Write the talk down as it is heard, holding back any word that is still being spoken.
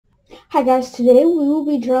Hi guys, today we will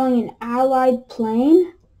be drawing an Allied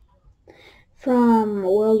plane from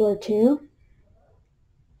World War II.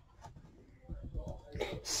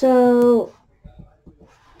 So,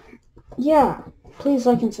 yeah, please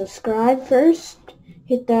like and subscribe first.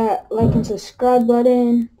 Hit that like and subscribe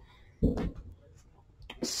button.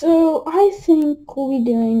 So, I think we'll be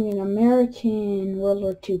doing an American World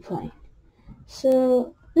War II plane.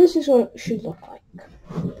 So, this is what it should look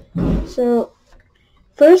like. So,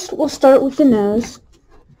 first we'll start with the nose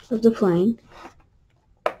of the plane,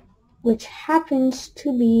 which happens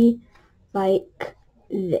to be like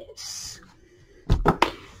this.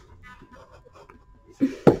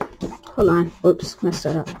 Hold on. Oops, messed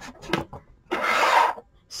that up.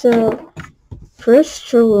 So, first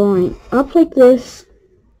draw a line up like this,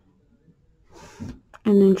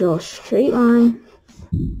 and then draw a straight line.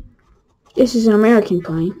 This is an American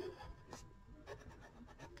plane.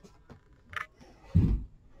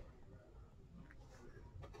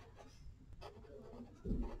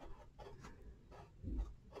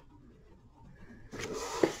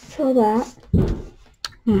 Draw that.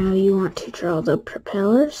 Now you want to draw the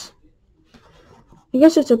propellers. I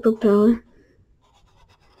guess it's a propeller.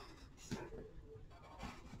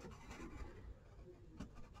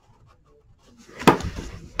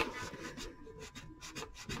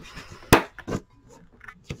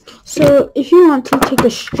 So if you want to take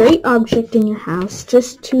a straight object in your house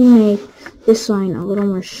just to make this line a little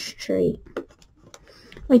more straight.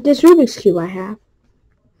 Like this Rubik's Cube I have.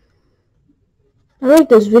 I like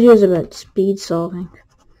those videos about speed solving.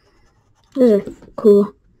 Those are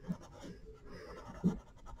cool.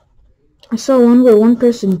 I saw one where one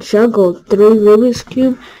person juggled 3 Rubik's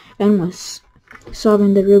Cube and was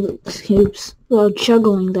solving the Rubik's Cubes while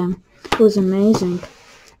juggling them. It was amazing.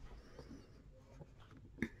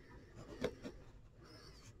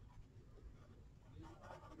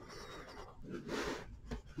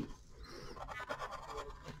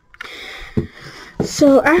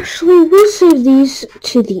 So actually we'll save these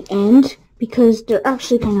to the end because they're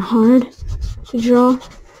actually kind of hard to draw.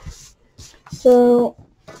 So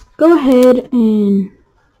go ahead and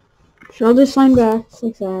draw this line back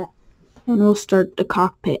like that, and we'll start the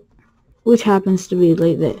cockpit, which happens to be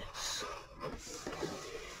like this.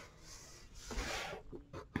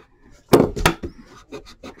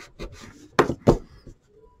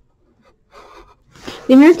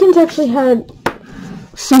 The Americans actually had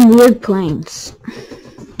some weird planes,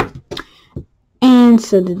 and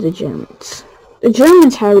so did the Germans. The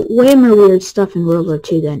Germans had way more weird stuff in World War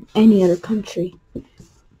II than any other country.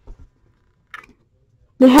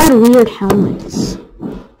 They had weird helmets.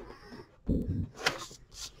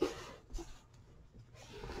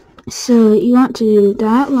 So you want to do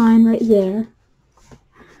that line right there.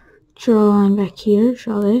 Draw a line back here.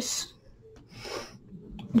 Draw this.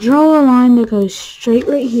 Draw a line that goes straight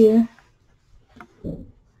right here.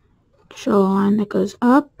 Draw a line that goes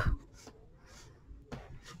up.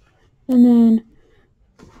 And then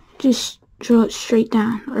just draw it straight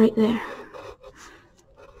down right there.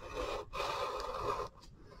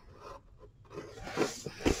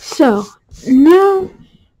 So, now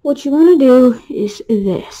what you want to do is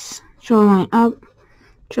this. Draw a line up,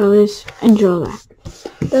 draw this, and draw that.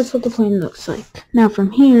 That's what the plane looks like. Now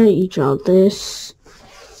from here, you draw this.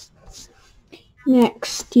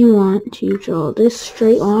 Next, you want to draw this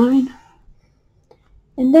straight line.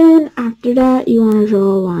 And then after that, you want to draw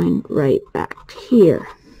a line right back here.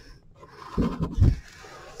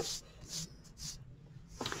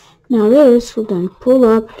 Now this will then pull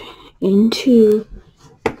up into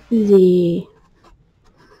the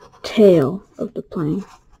tail of the plane.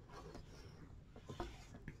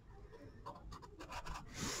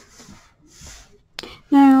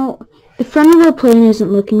 Now, the front of the plane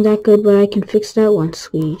isn't looking that good, but I can fix that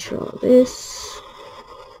once we draw this.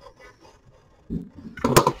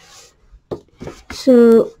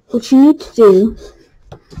 So, what you need to do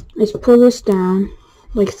is pull this down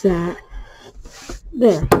like that.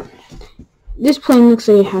 There. This plane looks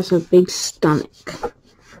like it has a big stomach,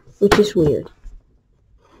 which is weird.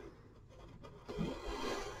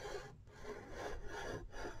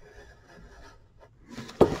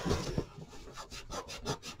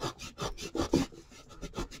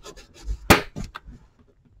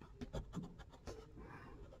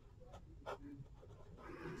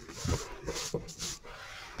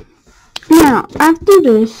 Now, after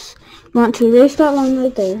this, you want to erase that line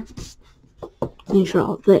right there and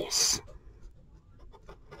draw this.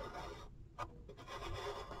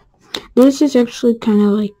 This is actually kind of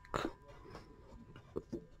like,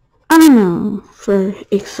 I don't know, for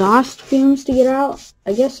exhaust fumes to get out.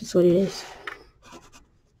 I guess that's what it is.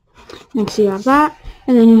 Next you have that.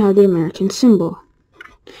 And then you have the American symbol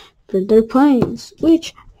for their planes,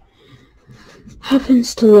 which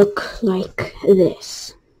happens to look like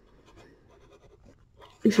this.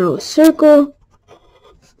 You draw a circle,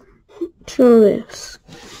 draw this.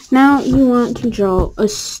 Now you want to draw a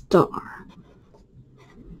star.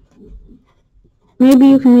 Maybe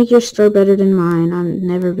you can make your star better than mine. I've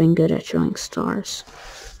never been good at drawing stars.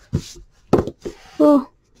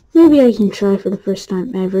 Well, maybe I can try for the first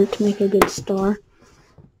time ever to make a good star.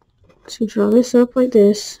 So draw this up like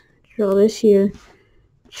this, draw this here,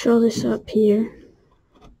 draw this up here,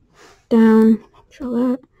 down, draw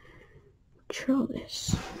that, draw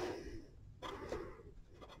this.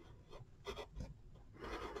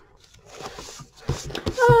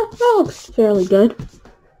 That looks fairly good.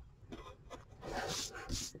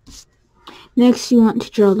 Next, you want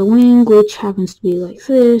to draw the wing, which happens to be like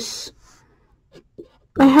this.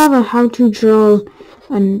 I have a how to draw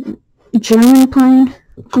a German plane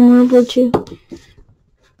from World War II.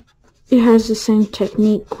 It has the same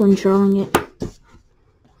technique when drawing it.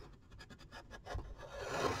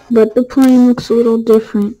 But the plane looks a little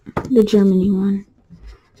different, the Germany one.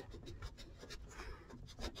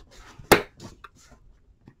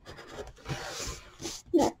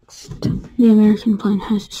 Next, the American plane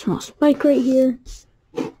has a small spike right here.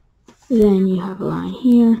 Then you have a line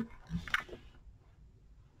here.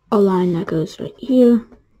 A line that goes right here.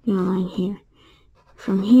 And a line here.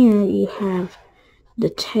 From here, you have the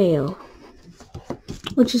tail,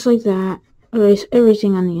 which is like that. Erase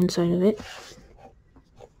everything on the inside of it.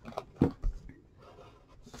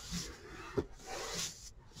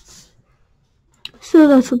 So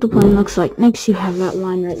that's what the plane looks like. Next, you have that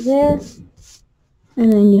line right there.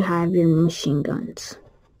 And then you have your machine guns,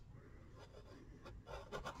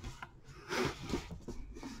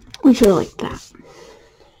 which are like that.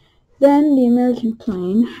 Then the American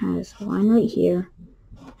plane has a line right here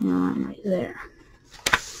and a line right there.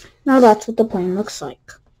 Now that's what the plane looks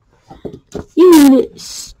like. You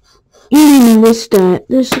notice that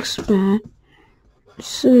this looks bad.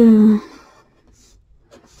 So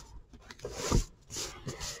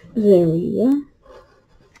there we go.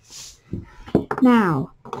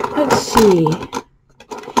 Now, let's see.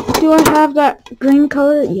 Do I have that green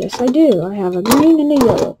color? Yes, I do. I have a green and a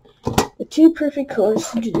yellow. The two perfect colors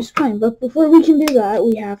to do this plane. But before we can do that,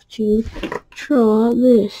 we have to draw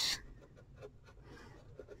this.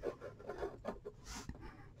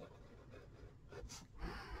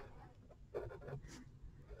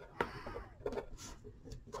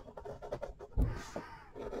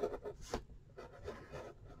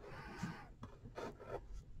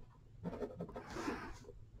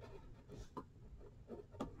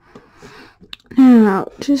 Now,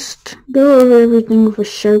 just go over everything with a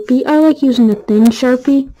Sharpie. I like using a thin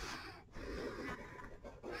Sharpie.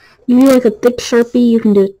 If you like a thick Sharpie, you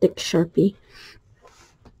can do a thick Sharpie.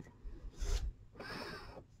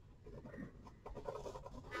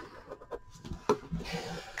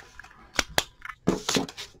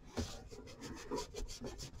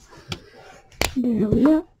 There we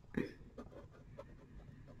go.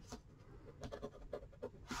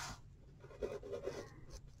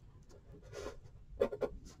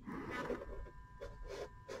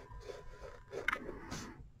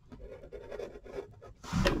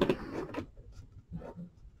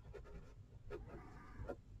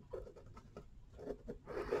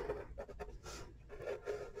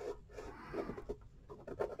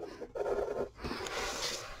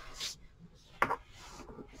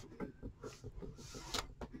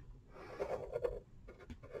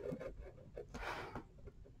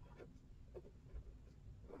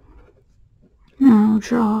 Now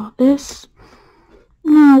draw this.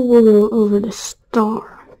 Now we'll go over the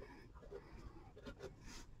star.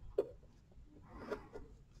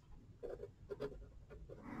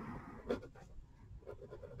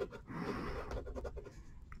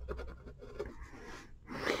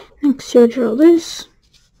 Next you'll draw this.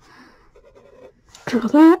 Draw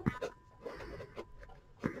that.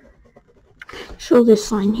 Show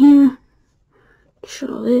this line here.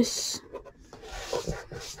 Draw this.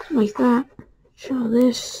 Like that. Draw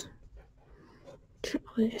this. Draw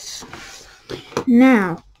this.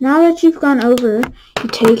 Now that you've gone over, you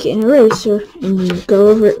take an eraser and you go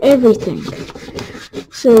over everything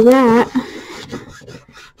so that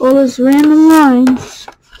all those random lines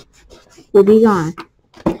will be gone.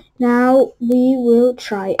 Now we will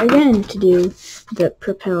try again to do the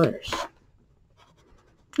propellers.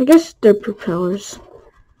 I guess they're propellers.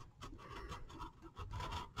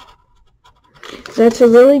 That's a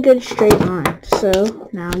really good straight line. So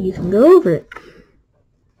now you can go over it.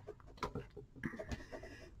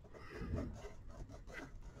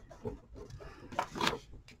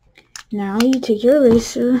 Now you take your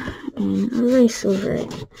eraser and erase over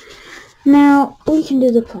it. Now we can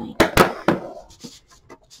do the plane.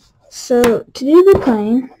 So to do the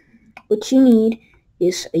plane, what you need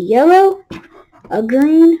is a yellow, a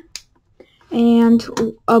green, and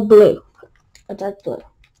a blue, a dark blue.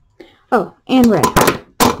 Oh, and red.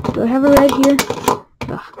 Do I have a red here?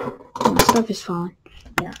 Ugh, my stuff is falling.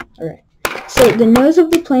 Yeah, alright. So the nose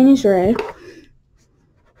of the plane is red.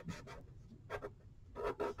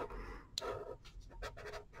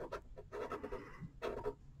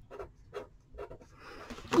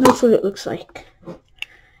 That's what it looks like.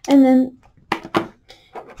 And then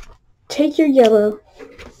take your yellow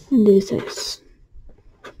and do this.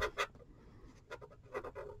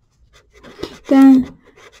 Then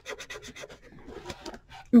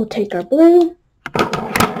we'll take our blue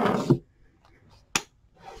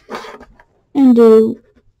and do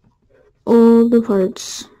all the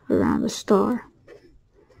parts around the star.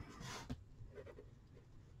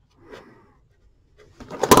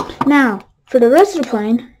 Now, for the rest of the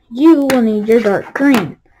plane, you will need your dark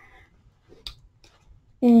green.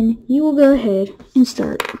 And you will go ahead and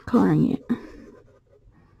start coloring it.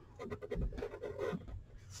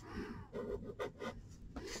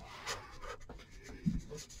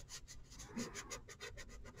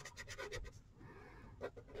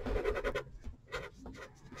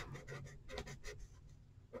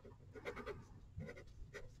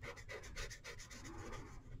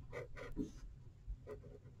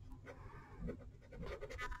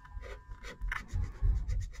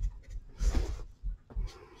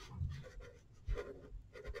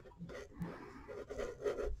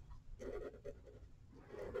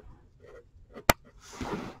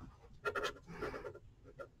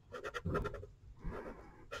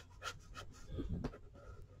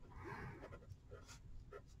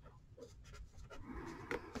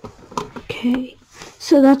 Okay,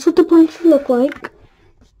 so that's what the plane should look like.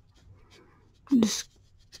 Just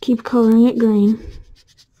keep coloring it green.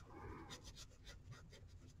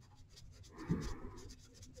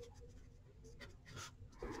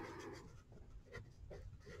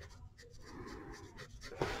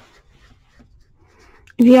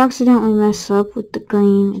 If you accidentally mess up with the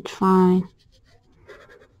green, it's fine.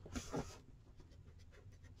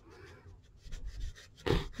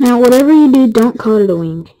 Now, whatever you do, don't color the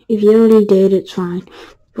wing. If you already did, it's fine.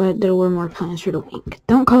 But there were more plans for the wing.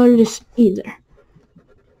 Don't color this either.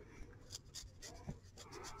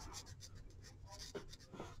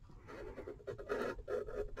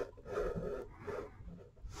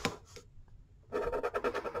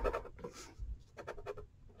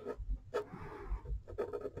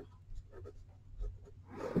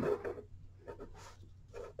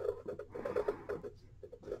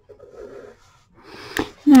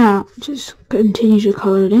 Now, just continue to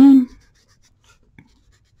color it in.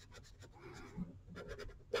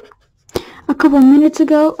 A couple minutes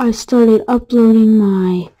ago, I started uploading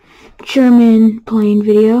my German plane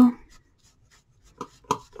video.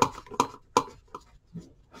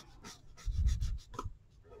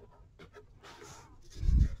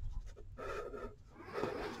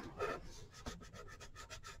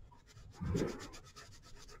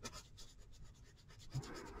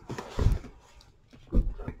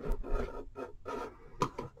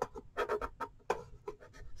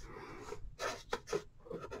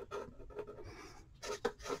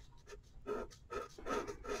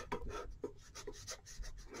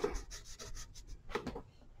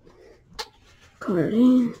 Color it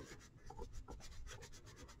in.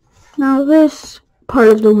 Now this part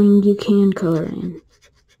of the wing you can color in.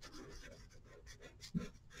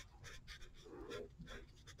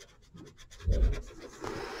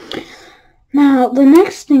 Now the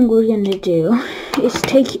next thing we're going to do is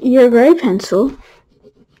take your gray pencil,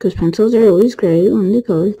 because pencils are always gray when they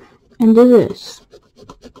color, and do this.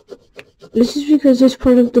 This is because this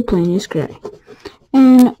part of the plane is gray.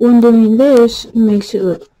 And when doing this, it makes it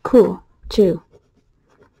look cool too.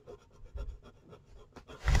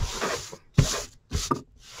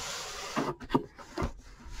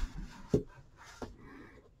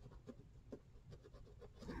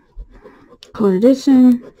 Color this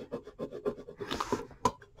in,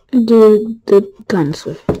 and do the guns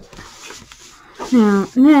with it. Now,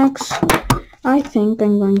 next, I think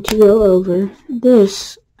I'm going to go over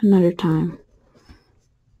this another time.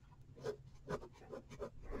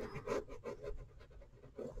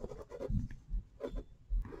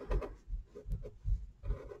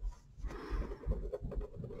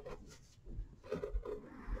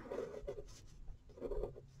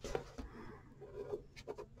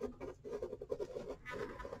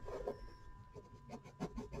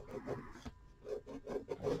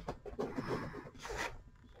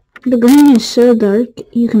 The green is so dark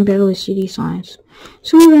you can barely see these lines.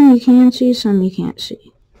 Some of them you can see, some you can't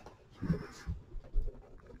see.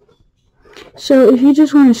 So if you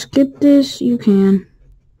just want to skip this, you can.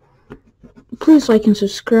 Please like and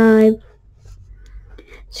subscribe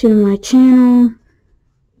to my channel.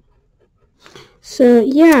 So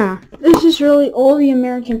yeah, this is really all the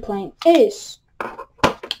American plane is.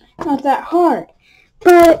 Not that hard.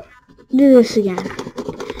 But do this again.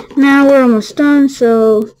 Now we're almost done,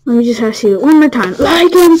 so let me just ask you one more time.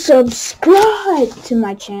 Like and subscribe to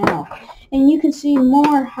my channel. And you can see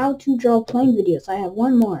more how to draw plane videos. I have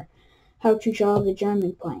one more. How to draw the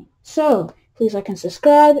German plane. So, please like and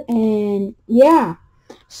subscribe, and yeah.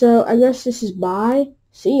 So, I guess this is bye.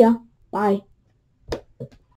 See ya. Bye.